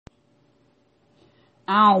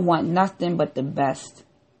I don't want nothing but the best.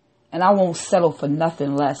 And I won't settle for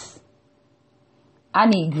nothing less. I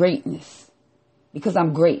need greatness because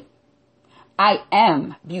I'm great. I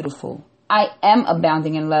am beautiful. I am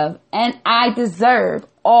abounding in love. And I deserve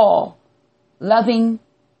all loving,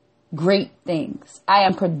 great things. I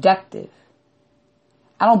am productive.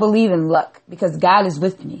 I don't believe in luck because God is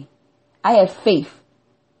with me. I have faith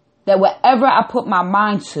that whatever I put my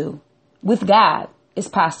mind to with God is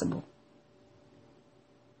possible.